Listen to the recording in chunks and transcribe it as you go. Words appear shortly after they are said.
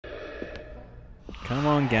Come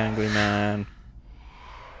on, gangly man.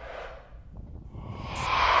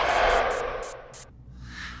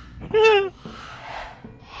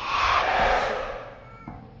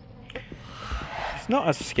 It's not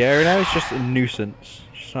as scary now, it's just a nuisance.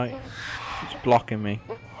 Just like, it's blocking me.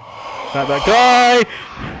 Is that guy?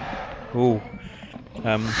 Ooh.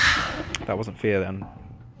 That wasn't fear then.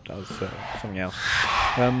 That was something else.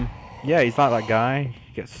 Yeah, he's like that guy.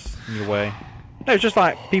 He gets in your way. No, it's just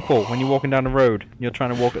like people when you're walking down the road. You're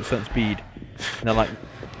trying to walk at a certain speed. And they're like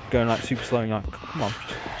going like super slow and you're like, come on,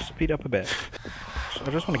 just speed up a bit. I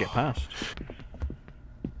just want to get past.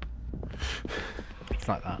 It's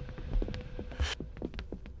like that.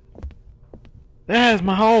 There's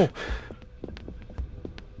my hole!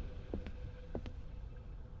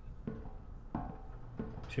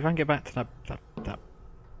 See if I can get back to that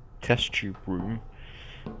test tube room.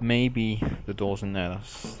 Maybe the door's in there.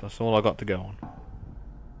 That's all I got to go on.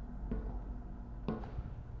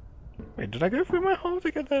 Wait, did I go through my hole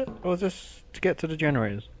to get there? Or was this to get to the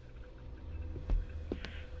generators?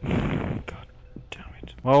 God damn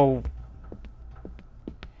it. Oh.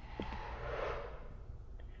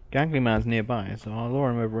 Gangly Man's nearby, so I'll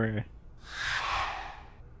lure him over here.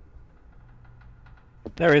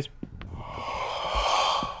 There he is.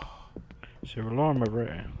 So we'll lure him over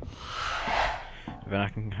here. Then I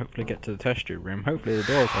can hopefully get to the test tube room. Hopefully the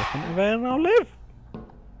door's open, and then I'll live!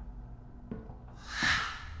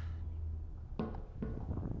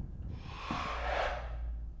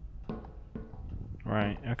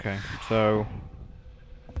 Right, okay, so...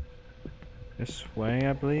 this way,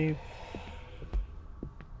 I believe?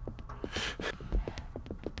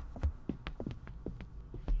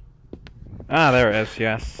 Ah, there it is,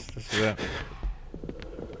 yes, this is it.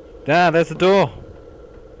 Ah, there's the door!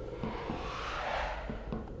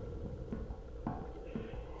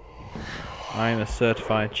 I am a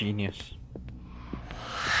certified genius.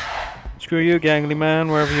 Screw you, gangly man,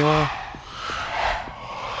 wherever you are.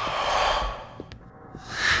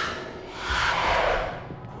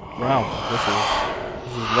 Wow, this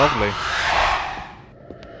is lovely.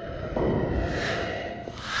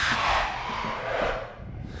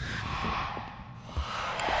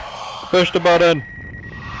 Push the button.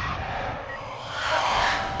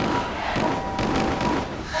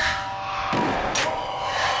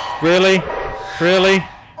 Really? Really?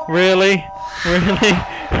 Really? Really?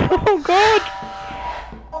 Oh god!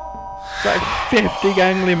 It's like 50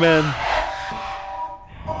 gangly men.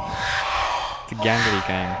 It's a gangly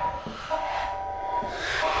gang.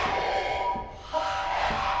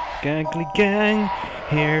 Gangly gang,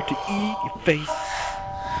 here to eat your face.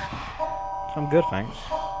 I'm good, thanks.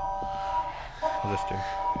 What's this do?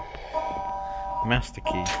 Master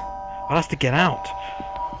key. Oh, that's to get out!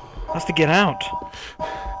 That's to get out!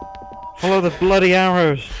 Follow the bloody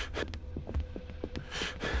arrows!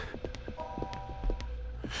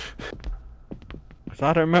 Because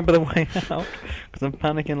I don't remember the way out. Because I'm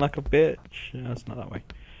panicking like a bitch. No, it's not that way.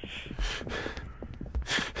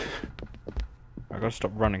 I gotta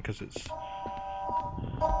stop running because it's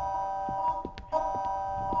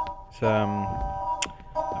that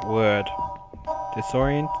word.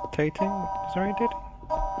 Disorientating? Disorientating?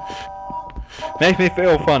 Makes me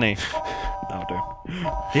feel funny. That'll do.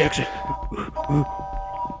 The exit! Woo!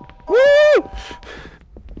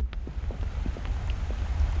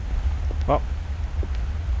 What?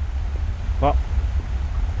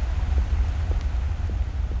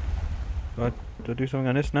 What? Do I do something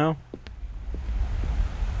on this now?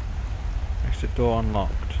 Exit door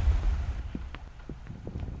unlocked.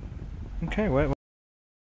 Okay, wait.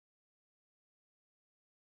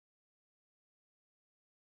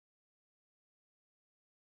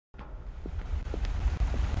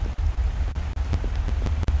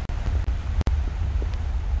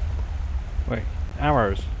 Wait,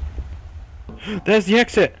 arrows. There's the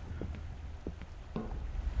exit!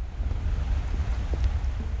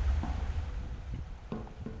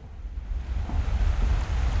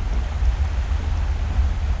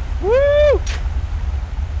 Woo!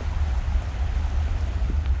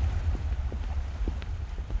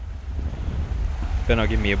 Better not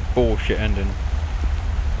give me a bullshit ending.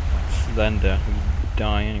 Slender, we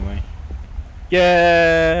die anyway.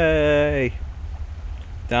 Yay!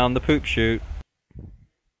 Down the poop chute.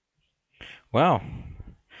 Wow.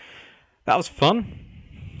 That was fun.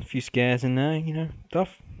 A few scares in there, you know, stuff.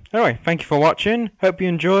 Anyway, thank you for watching. Hope you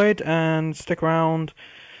enjoyed and stick around.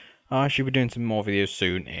 I should be doing some more videos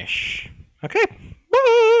soon-ish. Okay,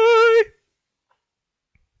 bye!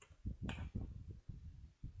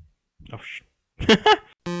 Oh,